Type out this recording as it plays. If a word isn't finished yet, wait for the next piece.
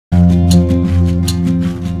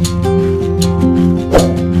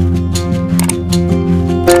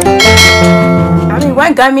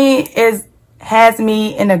one gummy has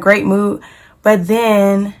me in a great mood, but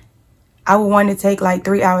then I would want to take like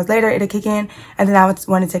 3 hours later, it'll kick in, and then I would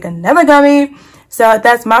want to take another gummy. So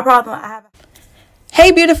that's my problem.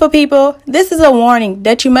 Hey beautiful people, this is a warning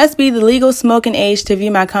that you must be the legal smoking age to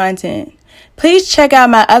view my content. Please check out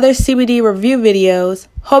my other CBD review videos.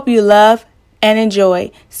 Hope you love and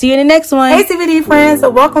enjoy. See you in the next one. Hey CBD friends, so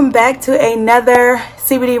welcome back to another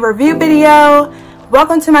CBD review video.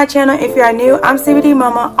 Welcome to my channel. If you are new, I'm CBD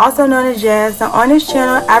Mama, also known as Jazz. Now on this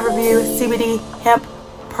channel, I review CBD hemp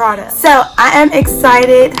products. So I am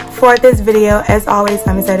excited for this video. As always,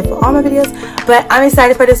 I'm excited for all my videos, but I'm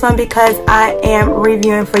excited for this one because I am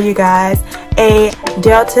reviewing for you guys a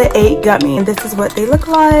Delta 8 gummy. And this is what they look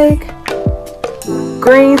like.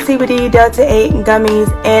 Green CBD Delta 8 gummies,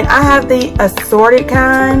 and I have the assorted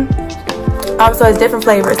kind. So it's different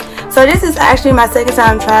flavors. So this is actually my second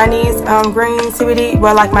time trying these green CBD,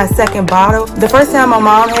 well, like my second bottle. The first time my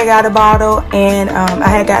mom had got a bottle, and I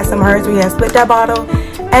had got some of hers. We had split that bottle.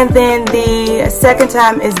 And then the second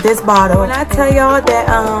time is this bottle. When I tell y'all that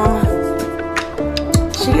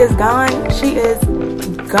she is gone, she is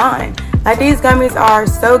gone. Like, these gummies are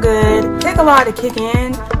so good. Take a while to kick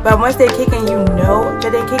in, but once they kick in, you know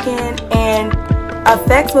that they kick in. And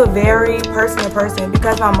effects will vary person to person,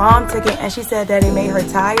 because my mom took it and she said that it made her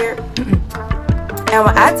tired. And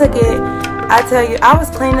when I took it, I tell you, I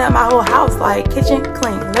was cleaning up my whole house. Like, kitchen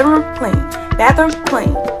clean, living room clean, bathroom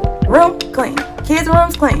clean, room clean, kids'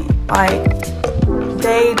 rooms clean. Like,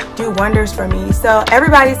 they do wonders for me. So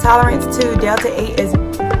everybody's tolerance to Delta 8 is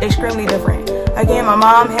extremely different. Again, my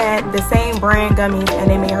mom had the same brand gummies and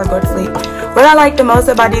they made her go to sleep. What I like the most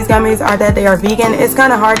about these gummies are that they are vegan. It's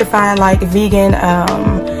kind of hard to find like vegan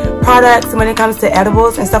products when it comes to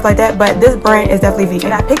edibles and stuff like that, but this brand is definitely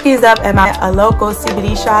vegan. I picked these up at a local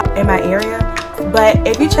CBD shop in my area. But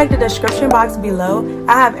if you check the description box below,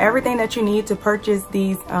 I have everything that you need to purchase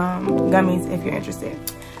these gummies if you're interested.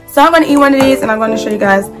 So I'm going to eat one of these and I'm going to show you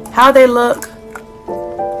guys how they look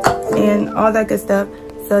and all that good stuff.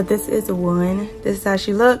 So this is one. This is how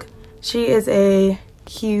she look. She is a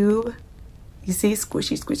cube. You see,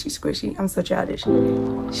 squishy, squishy, squishy. I'm so childish.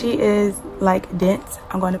 She is like dense.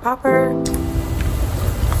 I'm going to pop her.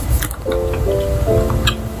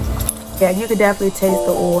 Yeah, you could definitely taste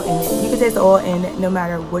the oil in it. You can taste the oil in it no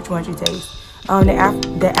matter which ones you taste.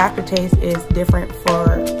 The aftertaste is different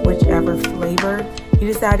for whichever flavor you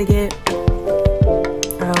decide to get.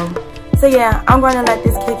 So yeah, I'm going to let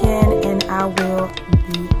this kick in and I will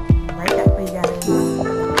be right back for you guys.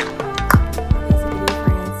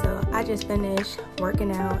 So I just finished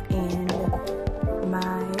working out and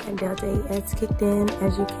my Delta 8 has kicked in.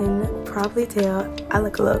 As you can probably tell, I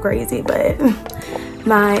look a little crazy, but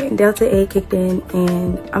my Delta 8 kicked in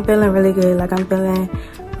and I'm feeling really good. Like, I'm feeling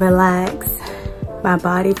relaxed. My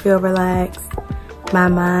body feels relaxed. My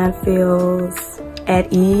mind feels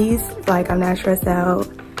at ease. Like, I'm not stressed out.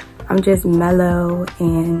 I'm just mellow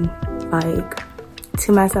and like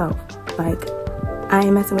to myself. Like, I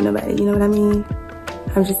ain't messing with nobody, you know what I mean?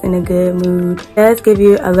 I'm just in a good mood. It does give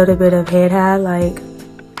you a little bit of head high like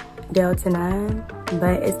Delta 9,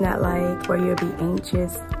 but it's not like where you'll be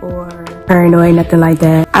anxious or paranoid, nothing like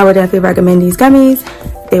that. I would definitely recommend these gummies.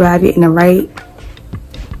 They will have you in the right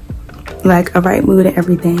mood and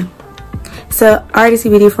everything. So, alrighty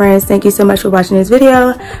CBD friends, thank you so much for watching this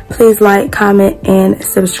video. Please like, comment, and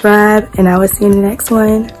subscribe, and I will see you in the next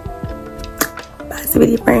one. Bye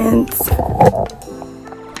CBD friends.